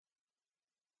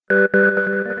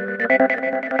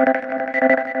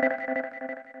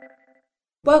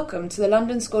Welcome to the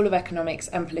London School of Economics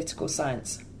and Political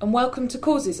Science, and welcome to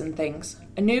Causes and Things,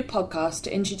 a new podcast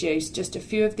to introduce just a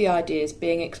few of the ideas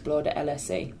being explored at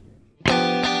LSE.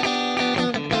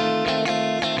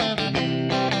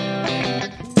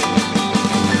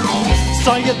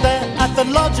 Saw you there at the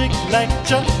logic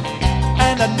lecture,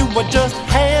 and I knew I just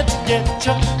had to get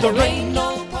you. There ain't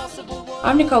no possible way.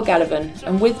 I'm Nicole Gallivan,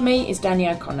 and with me is Danny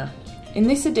O'Connor. In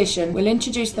this edition, we'll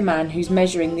introduce the man who's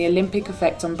measuring the Olympic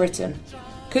effect on Britain.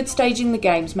 Could staging the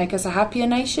Games make us a happier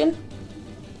nation?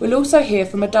 We'll also hear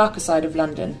from a darker side of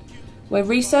London, where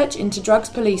research into drugs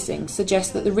policing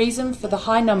suggests that the reason for the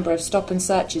high number of stop and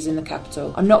searches in the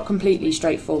capital are not completely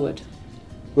straightforward.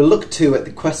 We'll look too at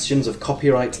the questions of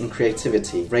copyright and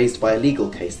creativity raised by a legal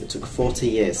case that took 40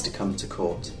 years to come to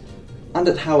court, and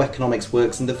at how economics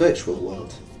works in the virtual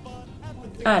world.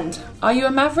 And, are you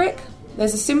a maverick?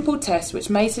 There's a simple test which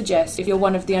may suggest if you're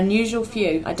one of the unusual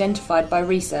few identified by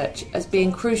research as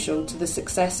being crucial to the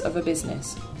success of a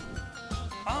business.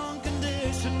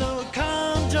 Unconditional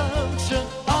conjunction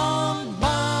on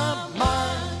my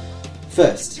mind.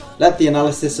 First, let the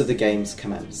analysis of the Games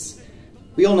commence.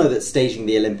 We all know that staging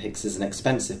the Olympics is an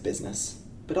expensive business,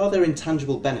 but are there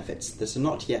intangible benefits that are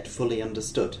not yet fully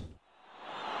understood?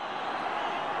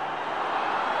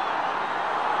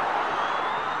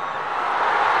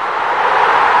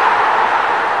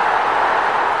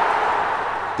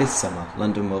 This summer,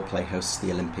 London will play host to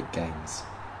the Olympic Games.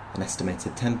 An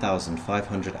estimated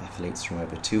 10,500 athletes from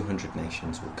over 200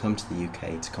 nations will come to the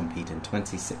UK to compete in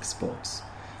 26 sports,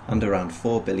 and around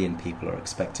 4 billion people are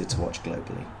expected to watch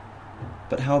globally.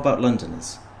 But how about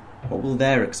Londoners? What will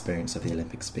their experience of the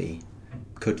Olympics be?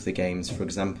 Could the Games, for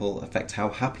example, affect how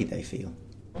happy they feel?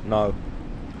 No,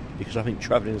 because I think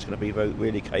travelling is going to be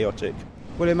really chaotic.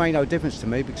 Well, it made no difference to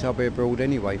me because I'll be abroad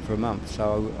anyway for a month,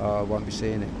 so I won't be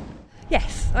seeing it.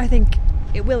 Yes, I think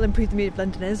it will improve the mood of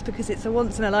Londoners because it's a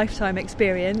once-in-a-lifetime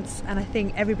experience, and I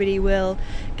think everybody will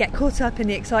get caught up in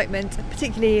the excitement,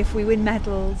 particularly if we win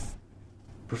medals.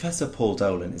 Professor Paul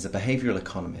Dolan is a behavioural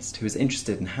economist who is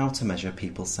interested in how to measure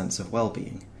people's sense of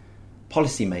well-being.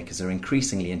 Policymakers are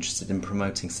increasingly interested in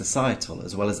promoting societal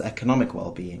as well as economic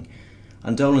well-being,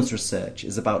 and Dolan's research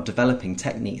is about developing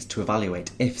techniques to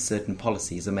evaluate if certain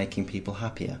policies are making people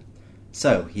happier.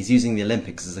 So, he's using the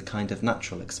Olympics as a kind of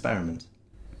natural experiment.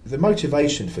 The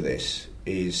motivation for this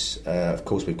is, of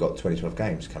course, we've got 2012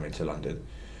 Games coming to London,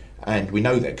 and we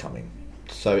know they're coming.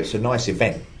 So it's a nice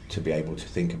event to be able to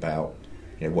think about,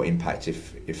 what impact,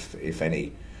 if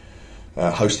any,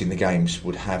 hosting the Games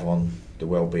would have on the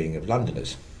well-being of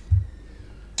Londoners.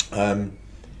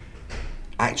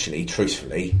 Actually,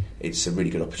 truthfully, it's a really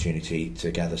good opportunity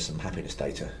to gather some happiness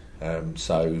data.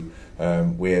 So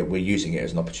we're using it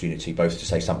as an opportunity both to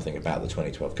say something about the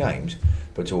 2012 Games,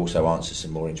 but to also answer some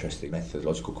more interesting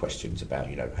methodological questions about,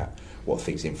 what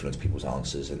things influence people's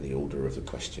answers and the order of the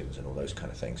questions and all those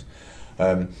kind of things.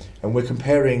 And we're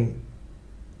comparing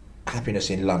happiness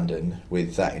in London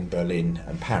with that in Berlin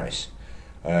and Paris.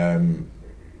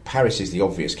 Paris is the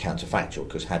obvious counterfactual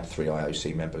because had 3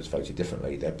 IOC members voted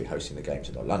differently, they'd be hosting the Games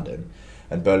and not London.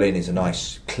 And Berlin is a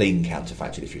nice, clean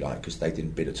counterfactual, if you like, because they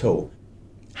didn't bid at all.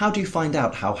 How do you find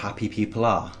out how happy people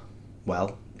are?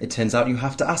 Well, it turns out you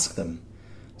have to ask them.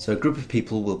 So a group of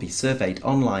people will be surveyed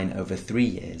online over 3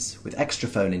 years, with extra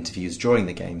phone interviews during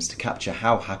the Games to capture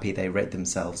how happy they rate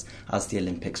themselves as the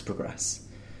Olympics progress.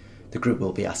 The group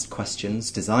will be asked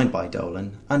questions designed by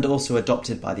Dolan and also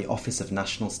adopted by the Office of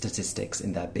National Statistics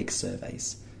in their big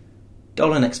surveys.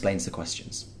 Dolan explains the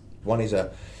questions. One is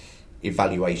a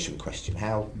evaluation question.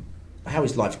 How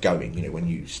is life going, when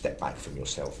you step back from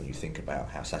yourself and you think about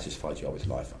how satisfied you are with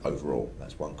life overall?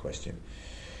 That's one question.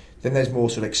 Then there's more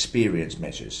sort of experience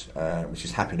measures, which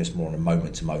is happiness more on a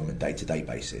moment-to-moment, day-to-day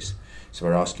basis. So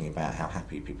we're asking about how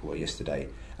happy people were yesterday,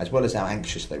 as well as how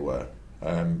anxious they were.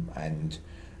 In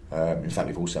fact,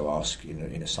 we've also asked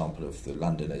in a sample of the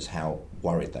Londoners how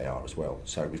worried they are as well.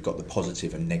 So we've got the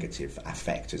positive and negative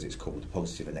affect, as it's called, the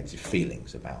positive and negative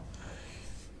feelings about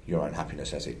your own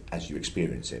happiness as you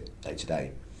experience it day to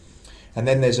day. And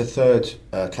then there's a third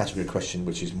category of question,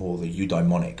 which is more the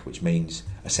eudaimonic, which means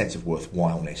a sense of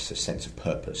worthwhileness, a sense of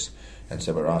purpose. And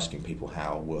so we're asking people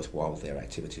how worthwhile their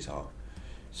activities are.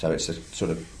 So it's a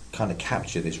sort of kind of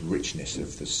capture this richness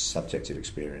of the subjective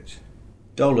experience.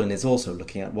 Dolan is also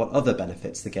looking at what other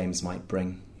benefits the Games might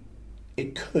bring.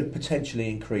 It could potentially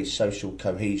increase social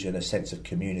cohesion, a sense of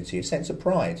community, a sense of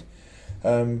pride.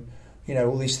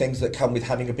 All these things that come with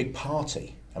having a big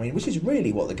party. which is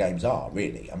really what the Games are,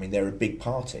 really. They're a big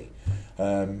party.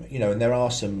 And there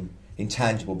are some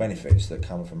intangible benefits that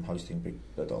come from hosting big,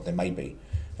 or there may be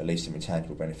at least some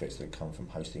intangible benefits that come from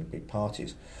hosting big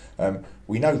parties.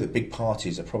 We know that big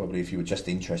parties are probably, if you were just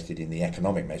interested in the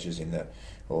economic measures,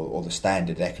 or the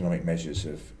standard economic measures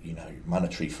of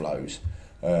monetary flows,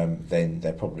 then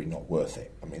they're probably not worth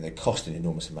it. I mean, they cost an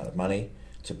enormous amount of money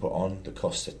to put on. The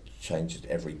costs are changed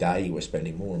every day. We're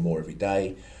spending more and more every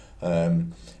day,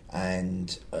 and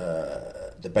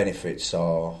the benefits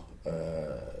are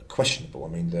questionable. I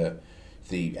mean,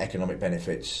 the economic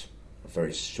benefits are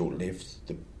very short-lived.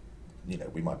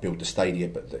 We might build the stadia,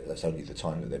 but that's only the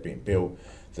time that they're being built.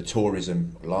 The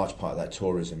tourism, a large part of that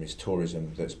tourism is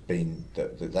tourism that's been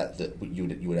that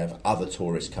you would have other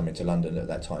tourists come into London at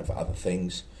that time for other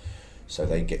things, so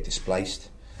they get displaced.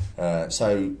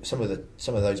 So some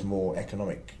of those more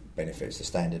economic benefits, the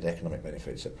standard economic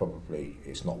benefits,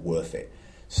 it's not worth it.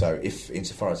 So if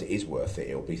insofar as it is worth it,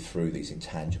 it'll be through these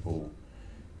intangible,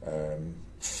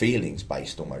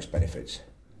 feelings-based almost benefits.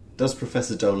 Does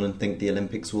Professor Dolan think the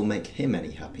Olympics will make him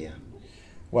any happier?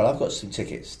 Well, I've got some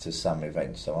tickets to some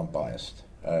events, so I'm biased.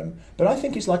 But I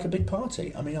think it's like a big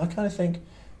party. I mean, I kind of think,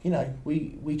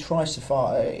 we try so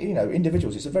far,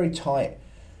 individuals, it's a very tight,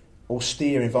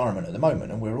 austere environment at the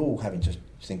moment, and we're all having to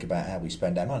think about how we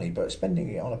spend our money, but spending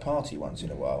it on a party once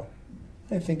in a while,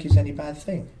 I don't think is any bad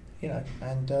thing,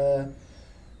 and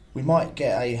we might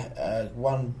get a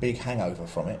one big hangover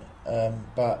from it,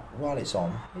 but while it's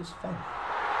on, it's fun.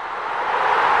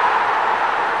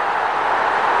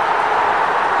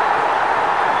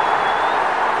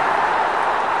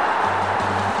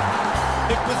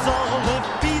 It was all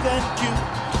if me then you,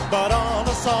 but all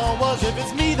I saw was if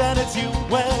it's me then it's you.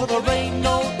 Well, there ain't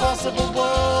no possible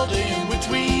world in which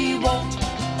we won't.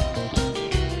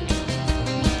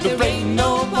 There ain't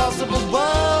no possible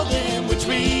world in which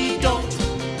we don't.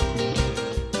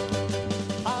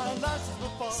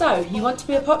 So, you want to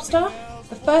be a pop star?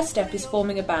 The first step is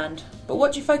forming a band, but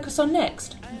what do you focus on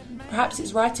next? Perhaps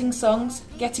it's writing songs,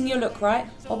 getting your look right,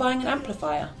 or buying an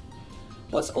amplifier.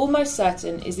 What's almost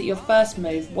certain is that your first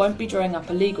move won't be drawing up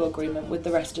a legal agreement with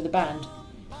the rest of the band.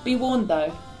 Be warned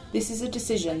though, this is a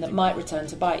decision that might return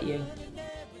to bite you.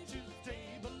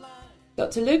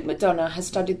 Dr. Luke McDonough has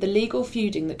studied the legal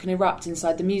feuding that can erupt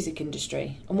inside the music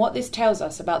industry and what this tells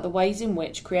us about the ways in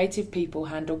which creative people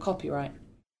handle copyright.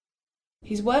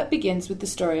 His work begins with the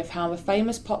story of how a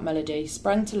famous pop melody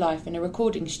sprang to life in a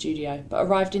recording studio but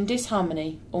arrived in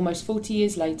disharmony almost 40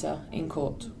 years later in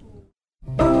court.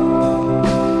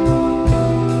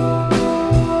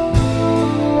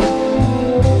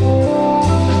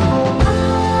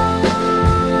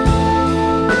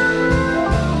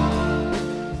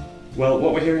 Well,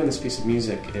 what we're hearing in this piece of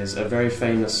music is a very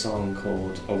famous song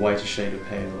called A Whiter Shade of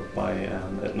Pale by a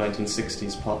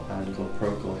 1960s pop band called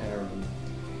Procol Harum,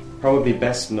 probably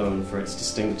best known for its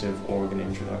distinctive organ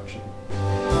introduction.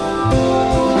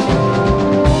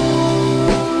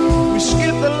 We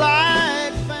skip the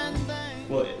life and then...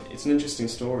 Well, it's an interesting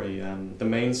story. The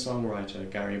main songwriter,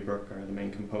 Gary Brooker, the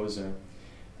main composer,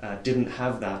 didn't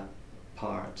have that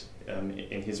part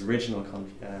in his original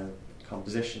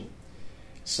composition.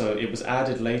 So it was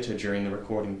added later during the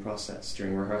recording process,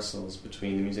 during rehearsals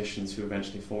between the musicians who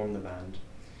eventually formed the band.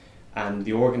 And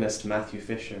the organist Matthew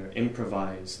Fisher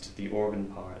improvised the organ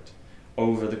part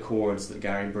over the chords that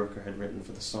Gary Brooker had written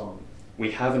for the song.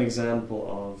 We have an example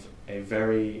of a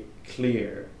very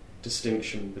clear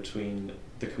distinction between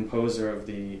the composer of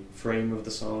the frame of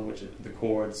the song, which is the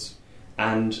chords,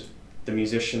 and the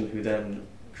musician who then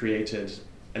created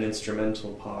an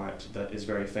instrumental part that is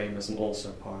very famous and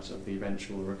also part of the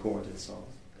eventual recorded song.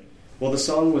 Well, the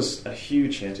song was a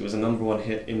huge hit. It was a number one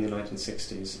hit in the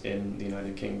 1960s in the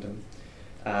United Kingdom.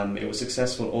 It was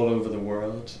successful all over the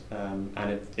world,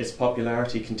 and its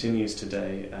popularity continues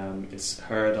today. It's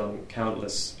heard on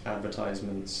countless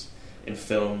advertisements in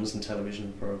films and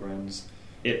television programs.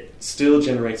 It still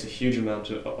generates a huge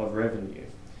amount of revenue,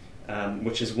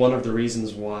 which is one of the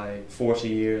reasons why 40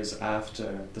 years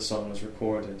after the song was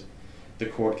recorded, the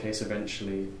court case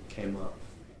eventually came up.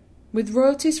 With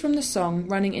royalties from the song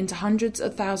running into hundreds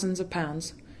of thousands of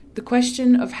pounds, the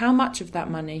question of how much of that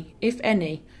money, if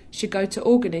any, should go to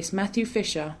organist Matthew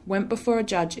Fisher went before a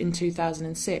judge in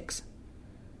 2006.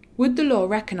 Would the law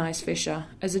recognise Fisher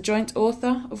as a joint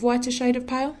author of Whiter Shade of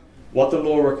Pale? What the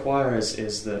law requires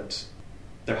is that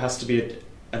there has to be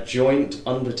a joint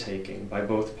undertaking by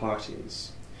both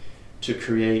parties to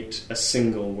create a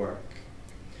single work.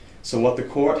 So what the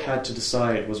court had to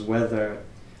decide was whether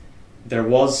there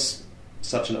was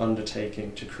such an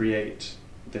undertaking to create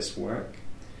this work,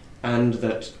 and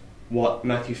that what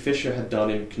Matthew Fisher had done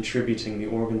in contributing the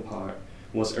organ part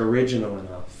was original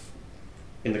enough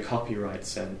in the copyright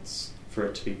sense for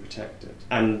it to be protected.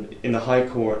 And in the High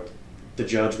Court, the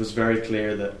judge was very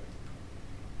clear that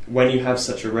when you have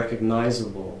such a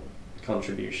recognisable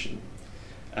contribution,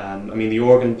 the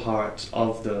organ part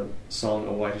of the song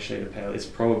A Whiter Shade of Pale is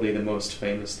probably the most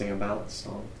famous thing about the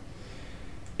song.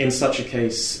 In such a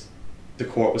case, the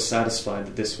court was satisfied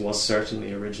that this was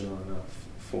certainly original enough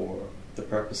for the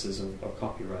purposes of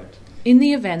copyright. In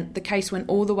the event, the case went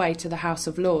all the way to the House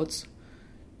of Lords.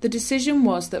 The decision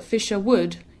was that Fisher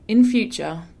would, in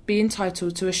future, be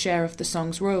entitled to a share of the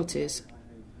song's royalties.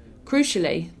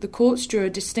 Crucially, the courts drew a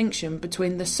distinction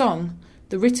between the song,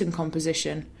 the written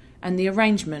composition, and the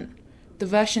arrangement, the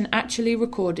version actually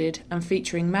recorded and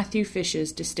featuring Matthew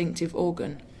Fisher's distinctive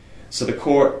organ. So the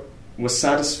court was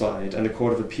satisfied, and the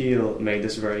Court of Appeal made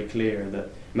this very clear, that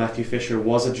Matthew Fisher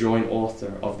was a joint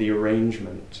author of the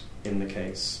arrangement in the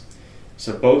case.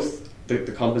 So both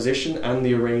the composition and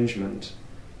the arrangement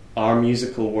are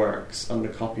musical works under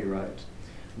copyright,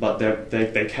 but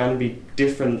they can be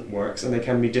different works and they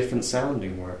can be different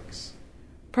sounding works.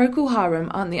 Procol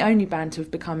Harum aren't the only band to have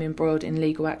become embroiled in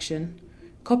legal action.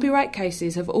 Copyright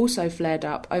cases have also flared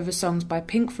up over songs by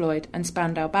Pink Floyd and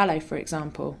Spandau Ballet, for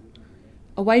example.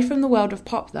 Away from the world of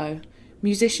pop, though,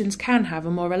 musicians can have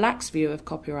a more relaxed view of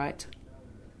copyright.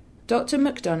 Dr.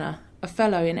 McDonough, a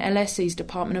fellow in LSE's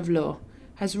Department of Law,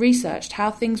 has researched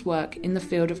how things work in the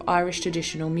field of Irish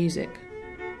traditional music.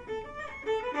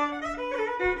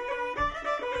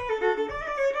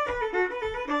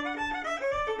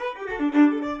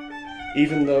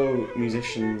 Even though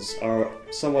musicians are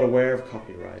somewhat aware of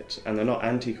copyright, and they're not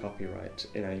anti-copyright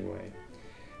in any way,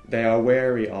 they are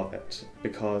wary of it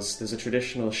because there's a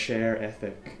traditional share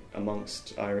ethic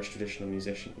amongst Irish traditional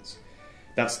musicians.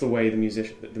 That's the way the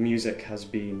music has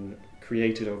been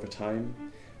created over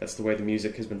time. That's the way the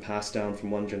music has been passed down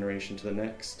from one generation to the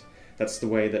next. That's the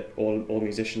way that all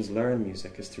musicians learn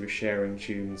music, is through sharing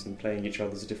tunes and playing each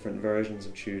other's different versions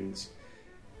of tunes.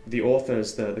 The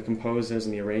authors, the composers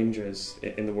and the arrangers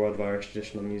in the world of Irish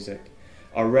traditional music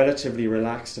are relatively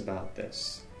relaxed about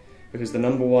this, because the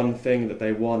number one thing that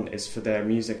they want is for their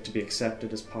music to be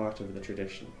accepted as part of the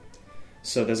tradition.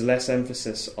 So there's less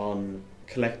emphasis on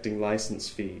collecting license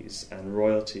fees and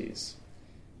royalties.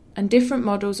 And different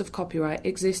models of copyright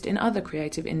exist in other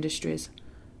creative industries,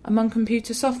 among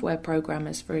computer software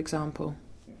programmers, for example.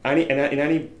 In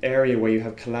any area where you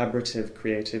have collaborative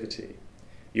creativity,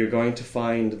 you're going to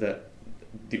find that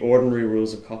the ordinary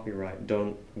rules of copyright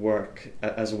don't work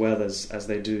as well as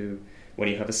they do when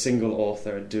you have a single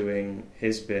author doing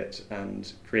his bit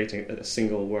and creating a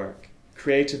single work.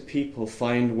 Creative people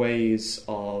find ways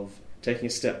of taking a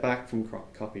step back from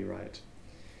copyright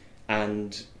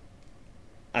and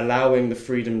allowing the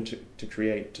freedom to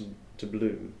create to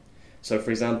bloom. So,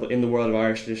 for example, in the world of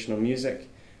Irish traditional music,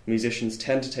 musicians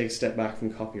tend to take a step back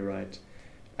from copyright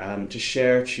to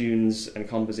share tunes and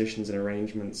compositions and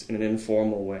arrangements in an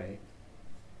informal way.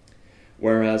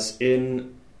 Whereas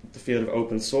in the field of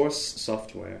open source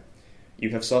software, you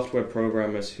have software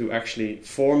programmers who actually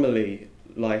formally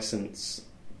license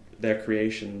their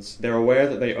creations. They're aware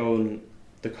that they own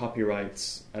the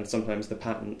copyrights and sometimes the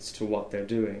patents to what they're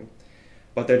doing,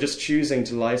 but they're just choosing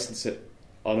to license it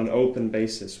on an open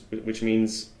basis, which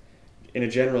means, in a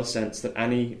general sense, that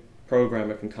any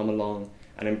programmer can come along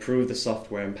and improve the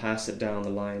software and pass it down the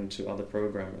line to other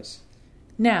programmers.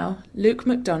 Now, Luke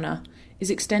McDonough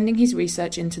is extending his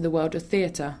research into the world of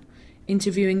theatre,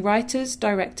 interviewing writers,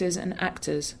 directors and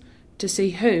actors to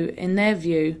see who, in their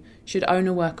view, should own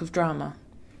a work of drama.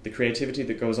 The creativity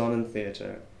that goes on in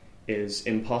theatre is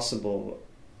impossible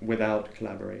without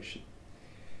collaboration.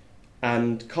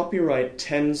 And copyright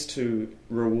tends to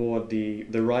reward the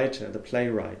writer, the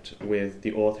playwright, with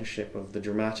the authorship of the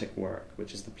dramatic work,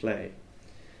 which is the play.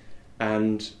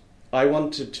 And I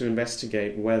wanted to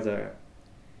investigate whether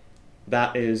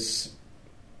that is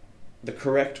the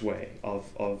correct way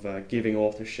of giving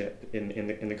authorship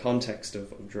in the context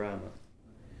of drama.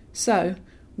 So,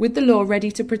 with the law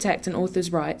ready to protect an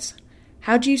author's rights,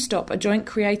 how do you stop a joint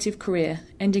creative career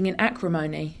ending in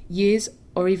acrimony years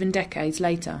or even decades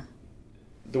later?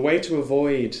 The way to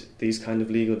avoid these kind of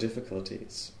legal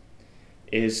difficulties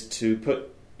is to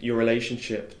put your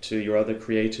relationship to your other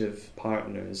creative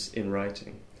partners in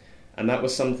writing. And that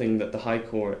was something that the High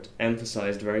Court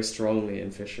emphasised very strongly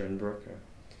in Fisher and Brooker,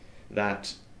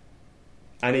 that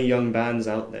any young bands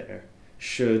out there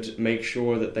should make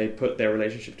sure that they put their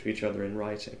relationship to each other in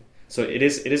writing. So it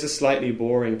is a slightly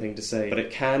boring thing to say, but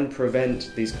it can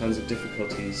prevent these kinds of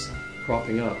difficulties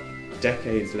cropping up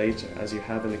decades later, as you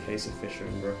have in the case of Fisher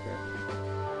and Brooker.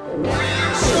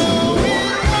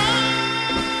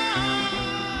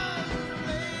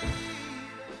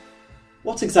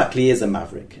 What exactly is a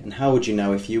maverick, and how would you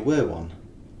know if you were one?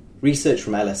 Research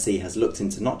from LSE has looked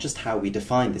into not just how we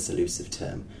define this elusive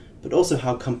term, but also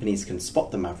how companies can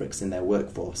spot the mavericks in their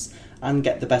workforce and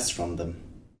get the best from them.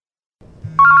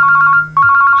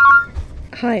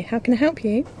 Hi, how can I help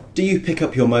you? Do you pick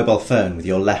up your mobile phone with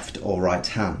your left or right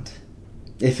hand?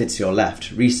 If it's your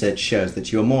left, research shows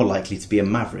that you are more likely to be a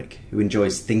maverick who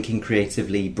enjoys thinking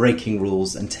creatively, breaking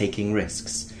rules and taking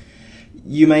risks.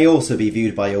 You may also be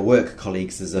viewed by your work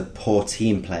colleagues as a poor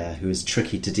team player who is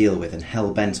tricky to deal with and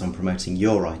hell-bent on promoting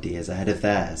your ideas ahead of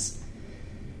theirs.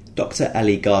 Dr.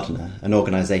 Ellie Gardner, an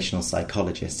organisational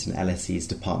psychologist in LSE's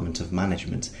Department of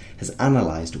Management, has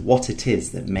analysed what it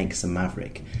is that makes a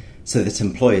maverick, so that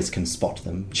employers can spot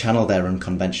them, channel their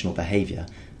unconventional behaviour,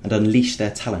 and unleash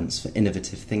their talents for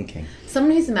innovative thinking.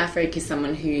 Someone who's a maverick is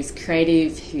someone who's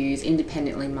creative, who's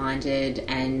independently minded,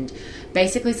 and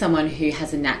basically someone who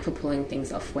has a knack for pulling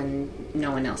things off when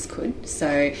no one else could.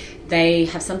 So they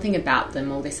have something about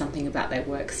them, or there's something about their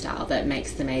work style that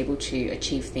makes them able to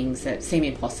achieve things that seem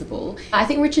impossible. I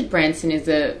think Richard Branson is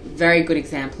a very good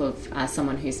example of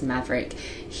someone who's a maverick.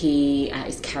 He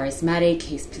is charismatic,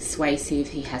 he's persuasive,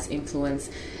 he has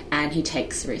influence, and he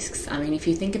takes risks. I mean, if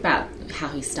you think about how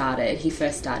he started, he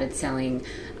first started selling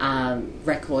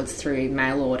records through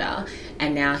mail order,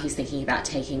 and now he's thinking about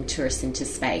taking tourists into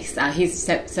space. He's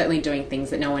certainly doing things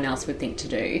that no one else would think to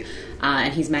do,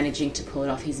 and he's managing to pull it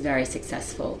off. He's very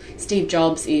successful. Steve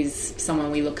Jobs is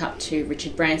someone we look up to.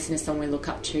 Richard Branson is someone we look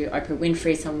up to. Oprah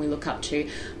Winfrey is someone we look up to,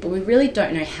 but we really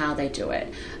don't know how they do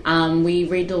it. We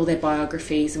read all their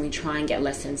biographies and we try and get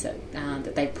lessons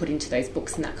that they put into those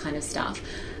books and that kind of stuff.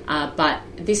 But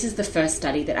this is the first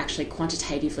study that actually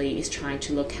quantitatively is trying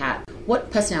to look at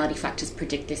what personality factors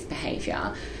predict this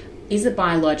behaviour. Is it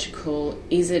biological?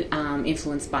 Is it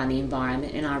influenced by the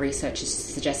environment? And our research is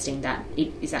suggesting that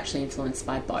it is actually influenced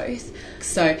by both.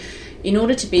 So in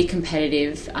order to be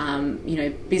competitive,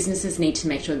 businesses need to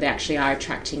make sure they actually are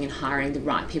attracting and hiring the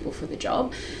right people for the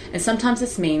job. And sometimes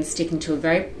this means sticking to a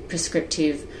very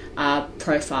prescriptive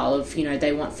profile of,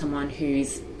 they want someone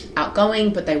who's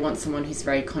outgoing, but they want someone who's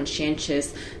very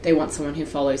conscientious. They want someone who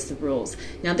follows the rules.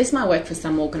 Now, this might work for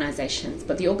some organisations,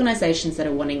 but the organisations that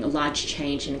are wanting a large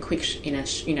change in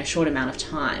a short amount of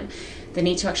time, they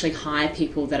need to actually hire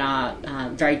people that are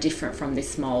very different from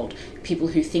this mould, people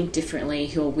who think differently,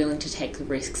 who are willing to take the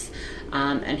risks,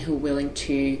 and who are willing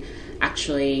to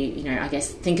actually,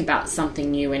 think about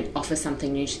something new and offer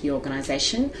something new to the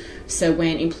organisation. So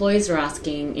when employers are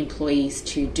asking employees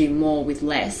to do more with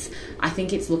less, I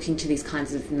think it's looking to these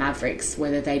kinds of mavericks,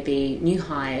 whether they be new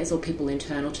hires or people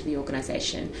internal to the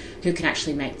organisation, who can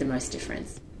actually make the most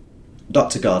difference.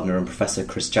 Dr. Gardner and Professor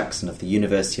Chris Jackson of the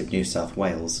University of New South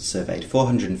Wales surveyed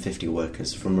 450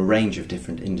 workers from a range of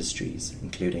different industries,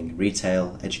 including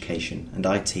retail, education and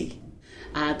IT.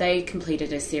 They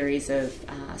completed a series of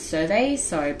surveys,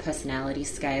 so personality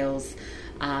scales.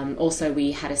 Also,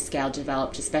 we had a scale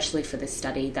developed especially for this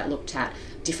study that looked at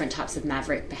different types of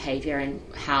maverick behaviour and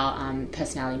how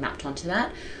personality mapped onto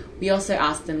that. We also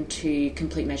asked them to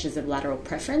complete measures of lateral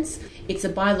preference. It's a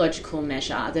biological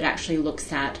measure that actually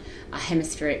looks at a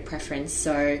hemispheric preference.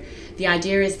 So the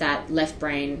idea is that the left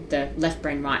brain,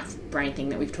 right brain thing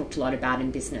that we've talked a lot about in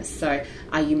business. So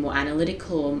are you more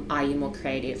analytical or are you more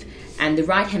creative? And the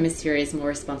right hemisphere is more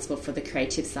responsible for the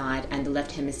creative side and the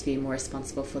left hemisphere more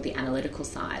responsible for the analytical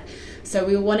side. So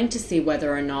we were wanting to see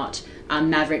whether or not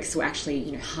mavericks were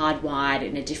actually hardwired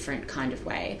in a different kind of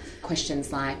way.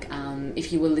 Questions like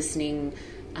if you were listening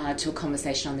to a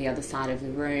conversation on the other side of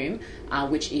the room,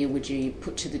 which ear would you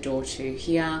put to the door to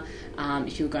hear?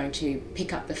 If you were going to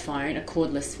pick up the phone, a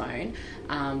cordless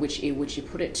phone, which ear would you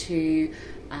put it to?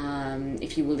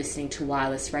 If you were listening to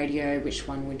wireless radio, which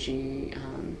one would you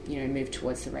move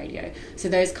towards the radio? So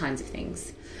those kinds of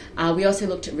things. We also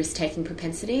looked at risk-taking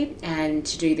propensity, and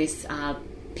to do this,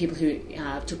 people who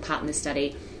took part in the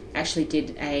study actually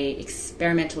did a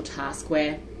experimental task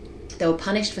where they were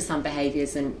punished for some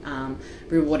behaviours and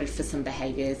rewarded for some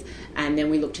behaviours, and then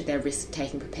we looked at their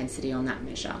risk-taking propensity on that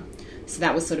measure. So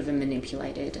that was sort of a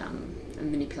manipulated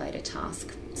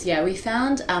task. So yeah, we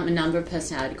found a number of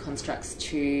personality constructs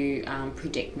to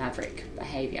predict maverick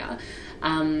behaviour.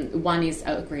 One is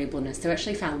agreeableness. So we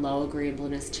actually found low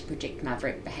agreeableness to predict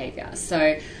maverick behaviour.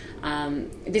 So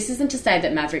this isn't to say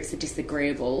that mavericks are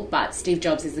disagreeable, but Steve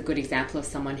Jobs is a good example of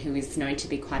someone who is known to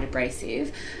be quite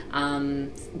abrasive.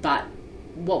 But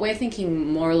what we're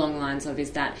thinking more along the lines of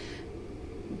is that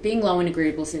being low in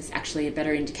agreeableness is actually a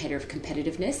better indicator of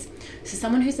competitiveness. So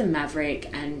someone who's a maverick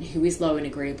and who is low in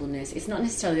agreeableness, it's not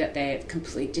necessarily that they're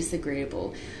completely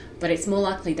disagreeable, but it's more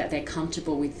likely that they're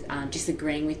comfortable with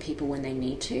disagreeing with people when they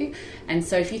need to. And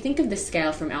so if you think of the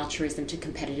scale from altruism to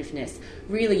competitiveness,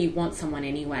 really you want someone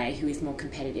anyway who is more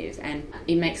competitive, and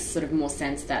it makes sort of more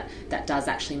sense that that does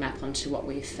actually map onto what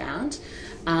we've found.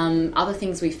 Other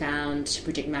things we found to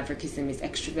predict maverickism is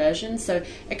extroversion. So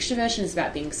extroversion is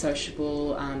about being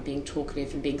sociable, being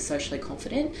talkative and being socially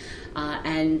confident,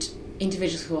 and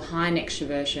individuals who are high in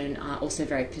extroversion are also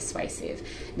very persuasive.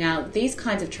 Now, these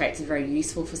kinds of traits are very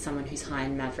useful for someone who's high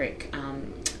in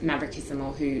maverickism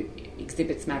or who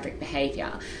exhibits maverick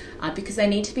behaviour, because they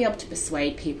need to be able to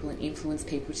persuade people and influence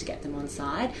people to get them on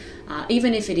side,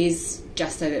 even if it is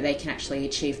just so that they can actually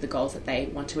achieve the goals that they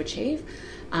want to achieve.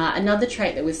 Another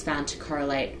trait that was found to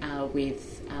correlate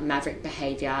with maverick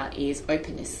behaviour is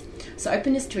openness. So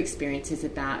openness to experience is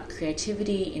about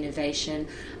creativity, innovation,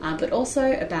 but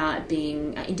also about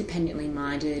being independently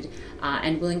minded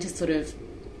and willing to sort of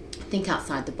think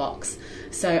outside the box.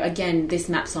 So again, this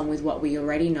maps on with what we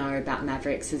already know about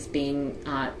mavericks as being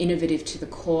innovative to the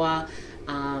core,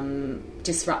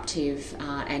 disruptive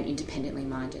and independently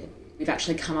minded. We've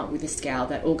actually come up with a scale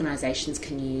that organisations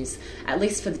can use, at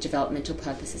least for the developmental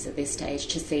purposes at this stage,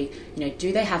 to see,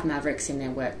 do they have mavericks in their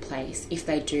workplace? If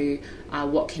they do,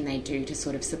 what can they do to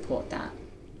sort of support that?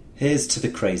 Here's to the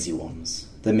crazy ones,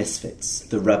 the misfits,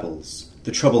 the rebels,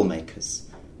 the troublemakers,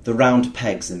 the round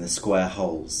pegs in the square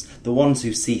holes, the ones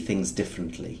who see things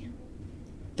differently.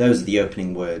 Those are the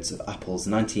opening words of Apple's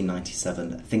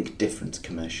 1997 Think Different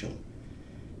commercial.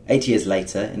 8 years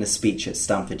later, in a speech at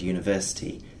Stanford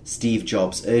University, Steve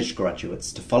Jobs urged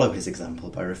graduates to follow his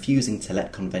example by refusing to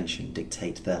let convention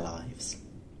dictate their lives.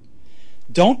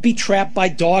 Don't be trapped by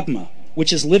dogma,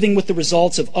 which is living with the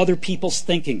results of other people's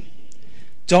thinking.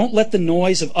 Don't let the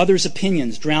noise of others'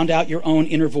 opinions drown out your own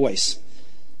inner voice.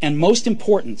 And most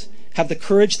important, have the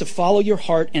courage to follow your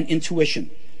heart and intuition.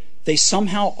 They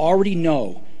somehow already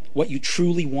know what you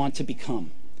truly want to become.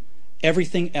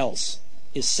 Everything else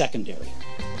is secondary.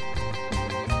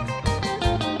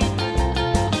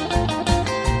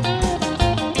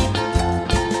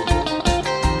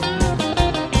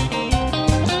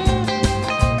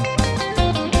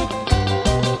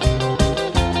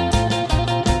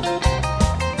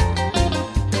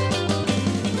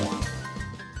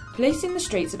 Policing the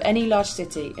streets of any large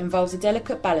city involves a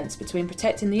delicate balance between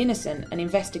protecting the innocent and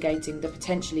investigating the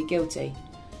potentially guilty.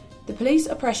 The police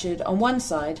are pressured on one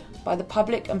side by the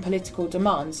public and political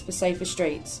demands for safer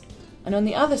streets, and on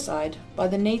the other side by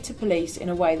the need to police in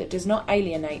a way that does not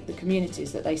alienate the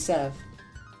communities that they serve.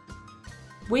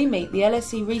 We meet the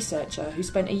LSE researcher who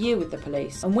spent a year with the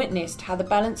police and witnessed how the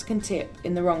balance can tip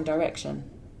in the wrong direction.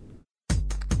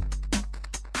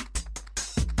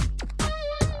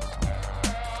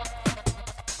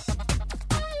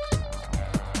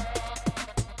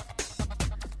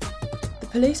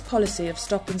 The police policy of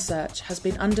stop and search has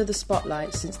been under the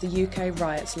spotlight since the UK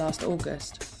riots last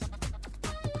August.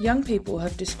 Young people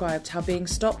have described how being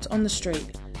stopped on the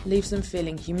street leaves them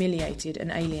feeling humiliated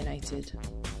and alienated.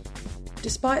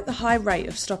 Despite the high rate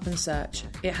of stop and search,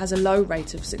 it has a low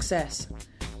rate of success,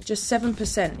 just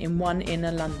 7% in one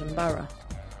inner London borough.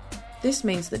 This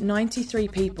means that 93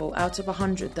 people out of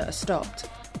 100 that are stopped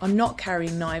are not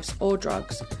carrying knives or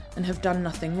drugs and have done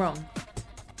nothing wrong.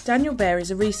 Daniel Bear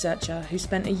is a researcher who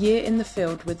spent a year in the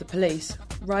field with the police,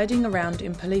 riding around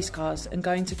in police cars and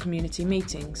going to community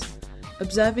meetings,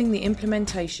 observing the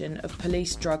implementation of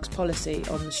police drugs policy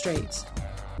on the streets.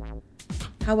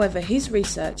 However, his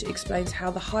research explains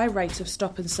how the high rate of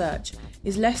stop and search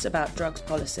is less about drugs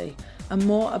policy and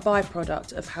more a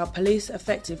byproduct of how police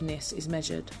effectiveness is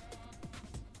measured.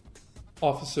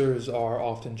 Officers are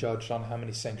often judged on how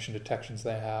many sanction detections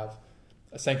they have.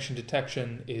 A sanction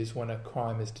detection is when a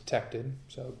crime is detected,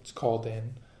 so it's called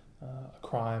in, a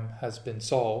crime has been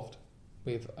solved,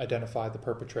 we've identified the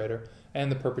perpetrator, and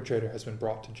the perpetrator has been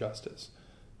brought to justice.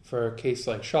 For a case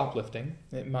like shoplifting,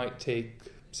 it might take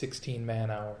 16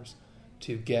 man-hours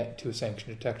to get to a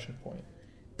sanction detection point.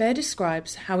 Bear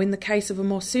describes how in the case of a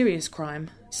more serious crime,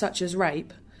 such as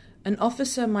rape, an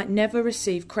officer might never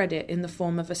receive credit in the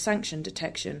form of a sanction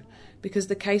detection because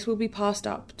the case will be passed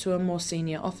up to a more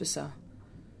senior officer.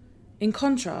 In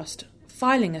contrast,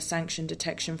 filing a sanction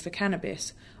detection for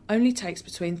cannabis only takes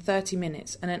between 30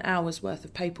 minutes and an hour's worth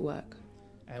of paperwork.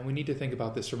 And we need to think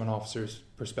about this from an officer's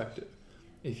perspective.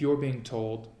 If you're being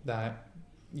told that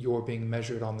you're being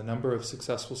measured on the number of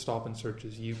successful stop and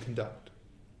searches you conduct,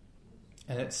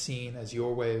 and it's seen as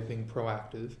your way of being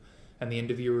proactive, and the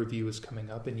end of your review is coming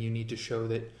up, and you need to show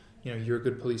that you're a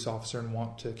good police officer and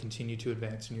want to continue to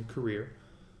advance in your career,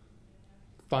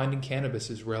 finding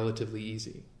cannabis is relatively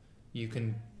easy. You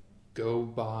can go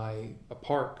by a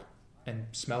park and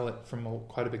smell it from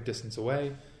quite a big distance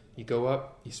away. You go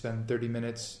up, you spend 30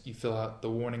 minutes, you fill out the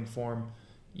warning form,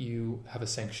 you have a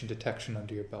sanction detection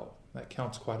under your belt. That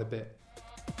counts quite a bit.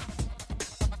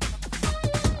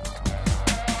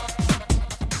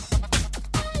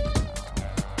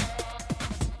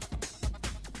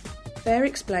 Bear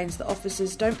explains that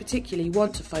officers don't particularly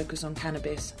want to focus on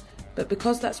cannabis, but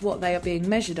because that's what they are being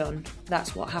measured on,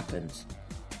 that's what happens.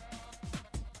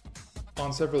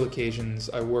 On several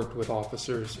occasions, I worked with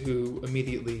officers who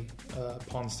immediately,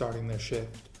 upon starting their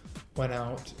shift, went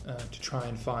out to try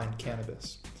and find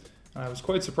cannabis. And I was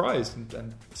quite surprised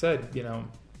and said,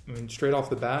 straight off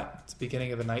the bat, it's the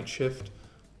beginning of a night shift,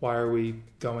 why are we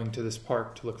going to this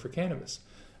park to look for cannabis?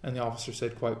 And the officer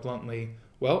said quite bluntly,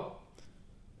 well,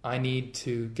 I need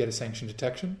to get a sanction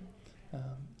detection.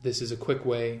 This is a quick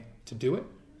way to do it.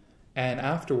 And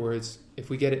afterwards, if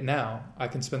we get it now, I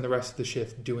can spend the rest of the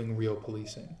shift doing real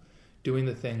policing, doing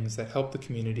the things that help the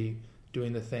community,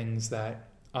 doing the things that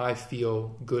I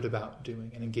feel good about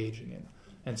doing and engaging in.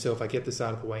 And so if I get this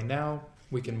out of the way now,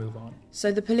 we can move on.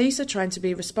 So the police are trying to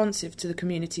be responsive to the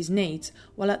community's needs,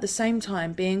 while at the same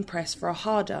time being pressed for a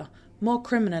harder, more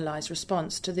criminalised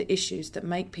response to the issues that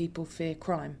make people fear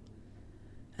crime.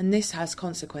 And this has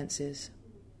consequences.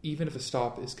 Even if a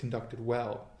stop is conducted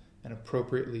well and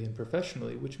appropriately and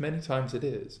professionally, which many times it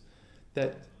is,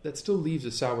 that still leaves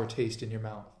a sour taste in your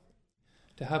mouth.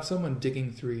 To have someone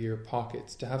digging through your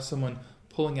pockets, to have someone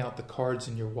pulling out the cards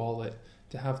in your wallet,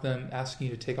 to have them asking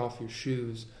you to take off your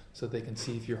shoes so they can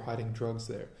see if you're hiding drugs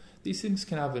there. These things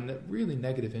can have a really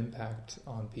negative impact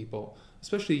on people,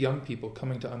 especially young people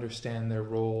coming to understand their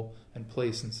role and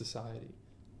place in society.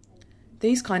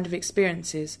 These kind of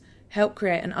experiences help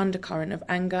create an undercurrent of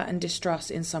anger and distrust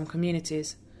in some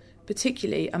communities,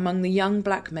 particularly among the young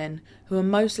black men who are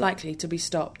most likely to be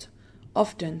stopped,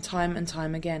 often time and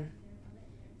time again.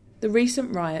 The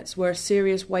recent riots were a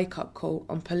serious wake-up call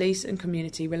on police and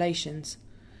community relations.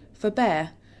 For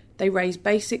Bear, they raise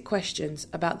basic questions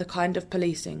about the kind of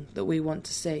policing that we want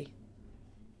to see.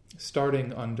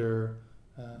 Starting under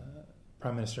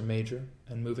Prime Minister Major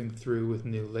and moving through with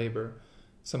New Labour,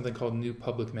 something called New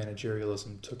Public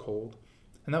Managerialism took hold.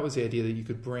 And that was the idea that you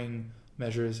could bring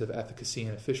measures of efficacy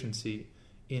and efficiency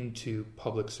into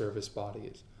public service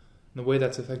bodies. And the way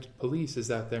that's affected police is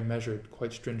that they're measured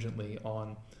quite stringently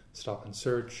on stop and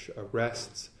search,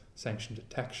 arrests, sanction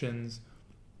detections.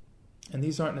 And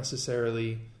these aren't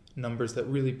necessarily numbers that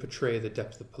really portray the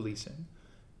depth of policing.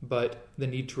 But the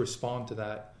need to respond to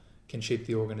that can shape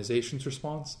the organization's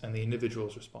response and the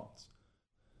individual's response.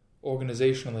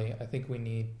 Organizationally, I think we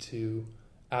need to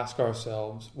ask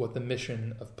ourselves what the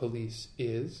mission of police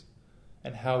is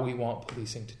and how we want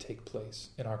policing to take place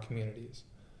in our communities.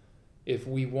 If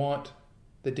we want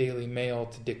the Daily Mail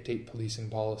to dictate policing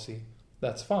policy,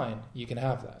 that's fine, you can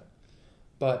have that.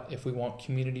 But if we want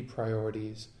community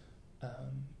priorities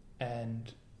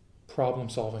and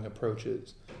problem-solving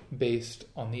approaches based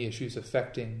on the issues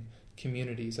affecting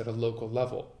communities at a local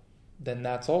level, then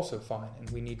that's also fine, and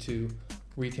we need to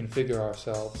reconfigure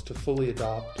ourselves to fully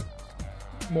adopt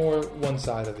more one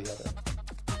side or the other.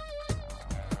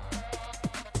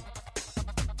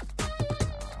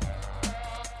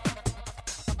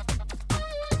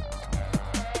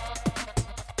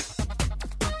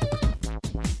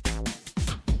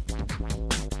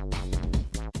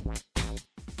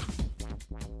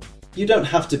 You don't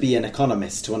have to be an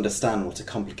economist to understand what a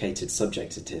complicated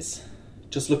subject it is.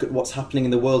 Just look at what's happening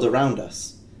in the world around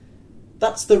us.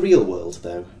 That's the real world,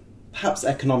 though. Perhaps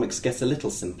economics gets a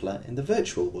little simpler in the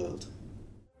virtual world.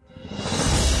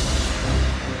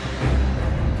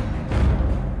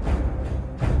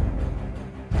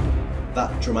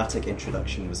 That dramatic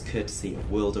introduction was courtesy of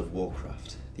World of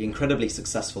Warcraft, the incredibly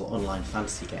successful online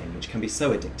fantasy game which can be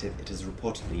so addictive it has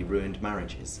reportedly ruined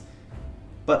marriages.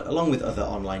 But along with other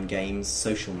online games,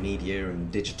 social media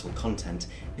and digital content,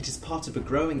 it is part of a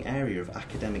growing area of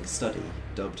academic study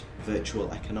dubbed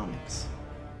virtual economics.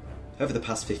 Over the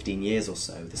past 15 years or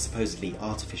so, the supposedly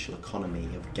artificial economy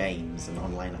of games and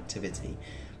online activity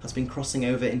has been crossing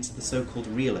over into the so-called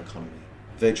real economy.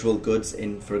 Virtual goods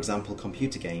in, for example,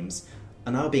 computer games,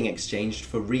 are now being exchanged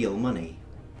for real money.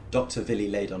 Dr. Vili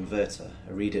Leydon-Verter,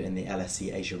 a reader in the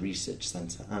LSE Asia Research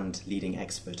Centre and leading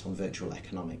expert on virtual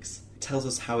economics, tells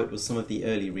us how it was some of the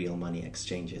early real money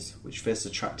exchanges which first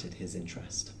attracted his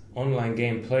interest. Online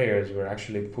game players were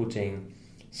actually putting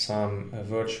some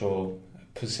virtual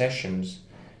possessions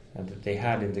that they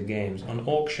had in the games on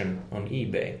auction on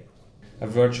eBay. A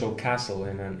virtual castle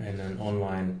in an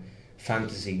online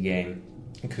fantasy game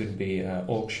could be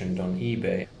auctioned on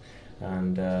eBay,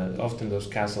 and often those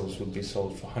castles would be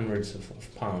sold for hundreds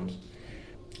of pounds.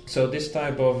 So this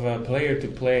type of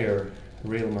player-to-player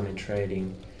real money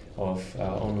trading of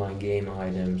online game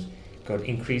items got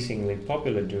increasingly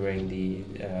popular during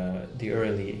the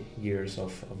early years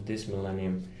of this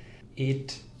millennium.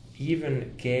 It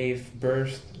even gave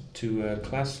birth to a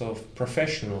class of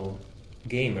professional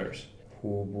gamers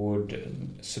who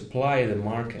would supply the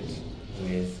market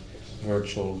with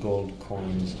virtual gold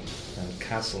coins and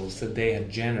castles that they had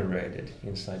generated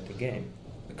inside the game.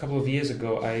 A couple of years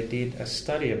ago, I did a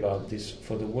study about this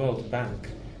for the World Bank.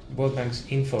 World Bank's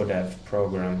InfoDev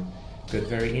program got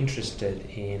very interested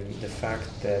in the fact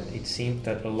that it seemed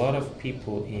that a lot of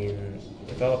people in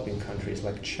developing countries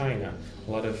like China,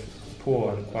 a lot of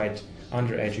poor and quite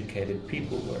undereducated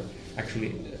people were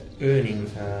actually earning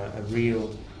a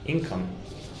real income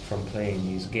from playing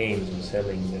these games and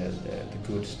selling the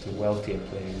goods to wealthier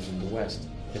players in the West.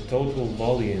 The total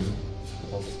volume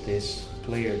of this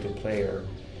player-to-player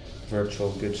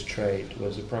virtual goods trade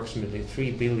was approximately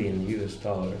 $3 billion.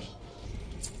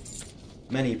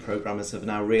 Many programmers have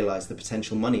now realised the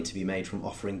potential money to be made from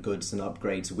offering goods and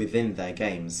upgrades within their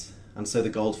games, and so the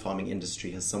gold farming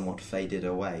industry has somewhat faded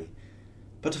away.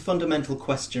 But a fundamental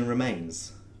question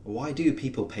remains. Why do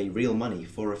people pay real money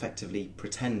for effectively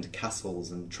pretend castles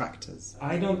and tractors?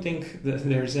 I don't think that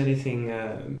there's anything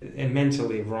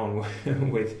mentally wrong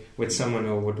with someone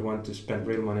who would want to spend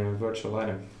real money on a virtual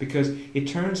item, because it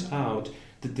turns out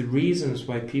that the reasons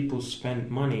why people spend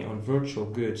money on virtual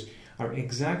goods are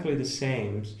exactly the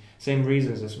same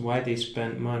reasons as why they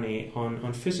spend money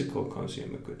on physical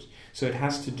consumer goods. So it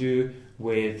has to do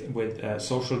with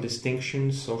social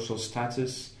distinctions, social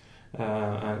status,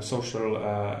 and social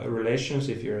relations.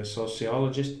 If you're a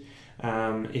sociologist,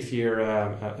 if you're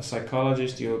a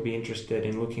psychologist, you'll be interested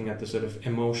in looking at the sort of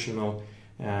emotional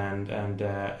and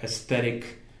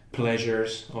aesthetic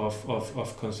pleasures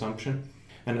of consumption.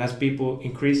 And as people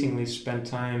increasingly spend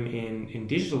time in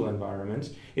digital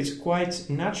environments, it's quite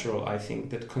natural, I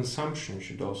think, that consumption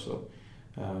should also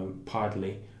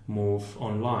partly move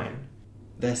online.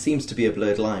 There seems to be a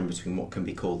blurred line between what can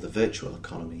be called the virtual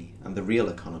economy and the real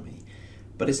economy.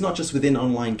 But it's not just within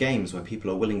online games where people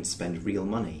are willing to spend real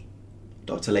money.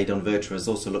 Dr. Leydon Verta has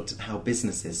also looked at how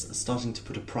businesses are starting to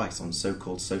put a price on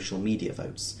so-called social media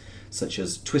votes, such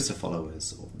as Twitter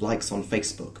followers, or likes on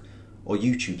Facebook, or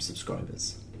YouTube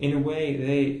subscribers. In a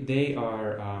way, they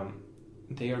are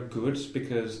goods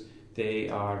because they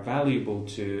are valuable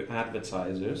to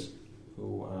advertisers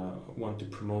who want to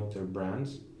promote their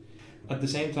brands. At the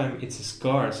same time, it's a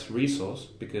scarce resource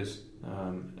because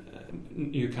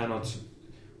you cannot,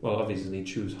 well, obviously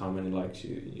choose how many likes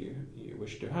you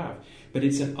wish to have. But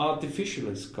it's an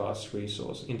artificially scarce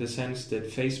resource in the sense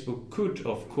that Facebook could,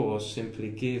 of course, simply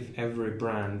give every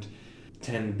brand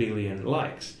 10 billion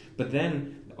likes. But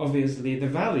then, obviously, the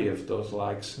value of those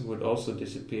likes would also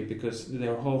disappear because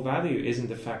their whole value isn't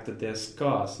the fact that they're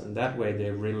scarce, and that way they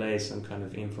relay some kind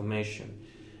of information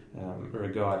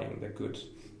regarding the goods.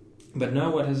 But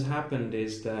now what has happened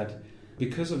is that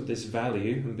because of this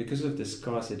value and because of this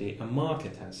scarcity, a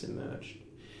market has emerged.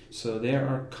 So there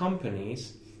are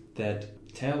companies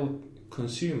that tell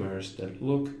consumers that,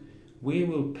 look, we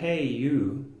will pay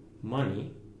you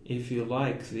money if you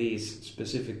like these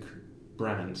specific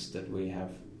brands that we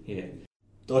have here.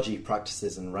 Dodgy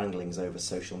practices and wranglings over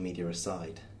social media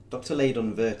aside, Dr.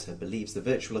 Leydon Verta believes the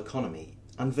virtual economy,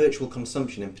 and virtual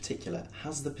consumption in particular,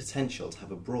 has the potential to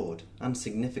have a broad and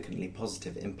significantly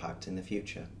positive impact in the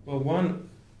future. Well, one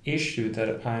issue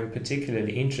that I'm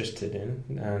particularly interested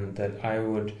in and that I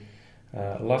would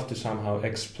love to somehow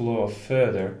explore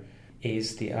further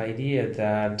is the idea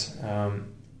that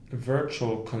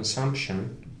virtual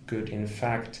consumption could in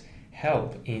fact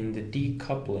help in the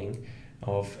decoupling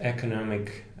of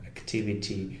economic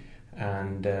activity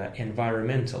and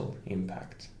environmental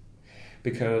impact.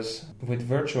 Because with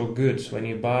virtual goods, when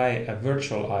you buy a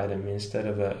virtual item instead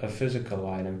of a physical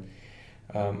item,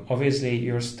 obviously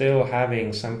you're still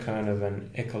having some kind of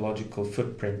an ecological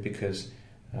footprint because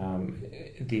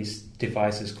these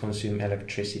devices consume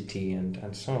electricity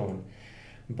and so on.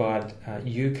 But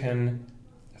you can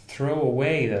throw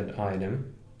away that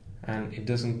item and it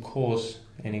doesn't cause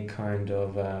any kind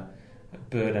of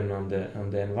burden on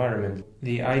the environment.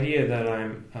 The idea that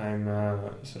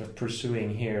I'm sort of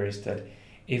pursuing here is that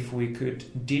if we could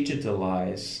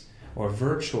digitalize or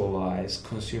virtualize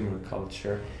consumer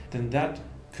culture, then that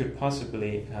could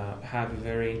possibly have a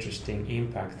very interesting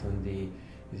impact on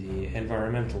the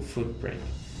environmental footprint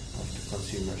of the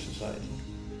consumer society.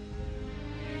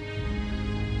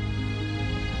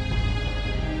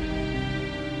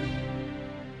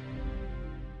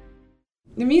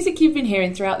 The music you've been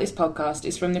hearing throughout this podcast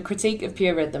is from The Critique of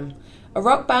Pure Rhythm, a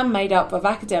rock band made up of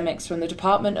academics from the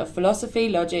Department of Philosophy,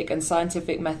 Logic and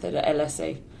Scientific Method at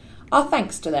LSE. Our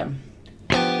thanks to them.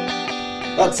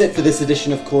 That's it for this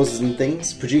edition of Causes and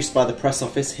Things, produced by the Press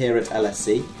Office here at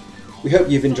LSE. We hope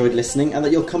you've enjoyed listening and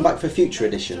that you'll come back for future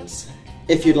editions.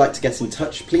 If you'd like to get in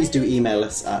touch, please do email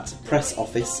us at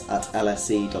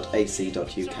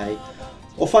pressoffice@lse.ac.uk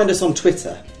or find us on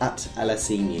Twitter at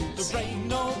LSE News. There ain't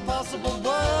no possible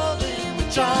world in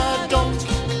which I don't.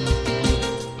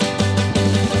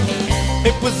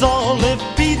 It was all if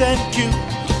B then Q,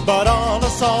 but all I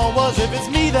saw was if it's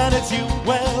me then it's you.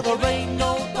 Well, there ain't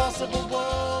no possible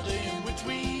world in which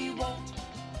we won't.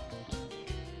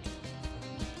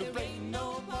 There ain't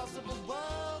no possible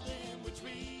world in which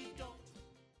we don't.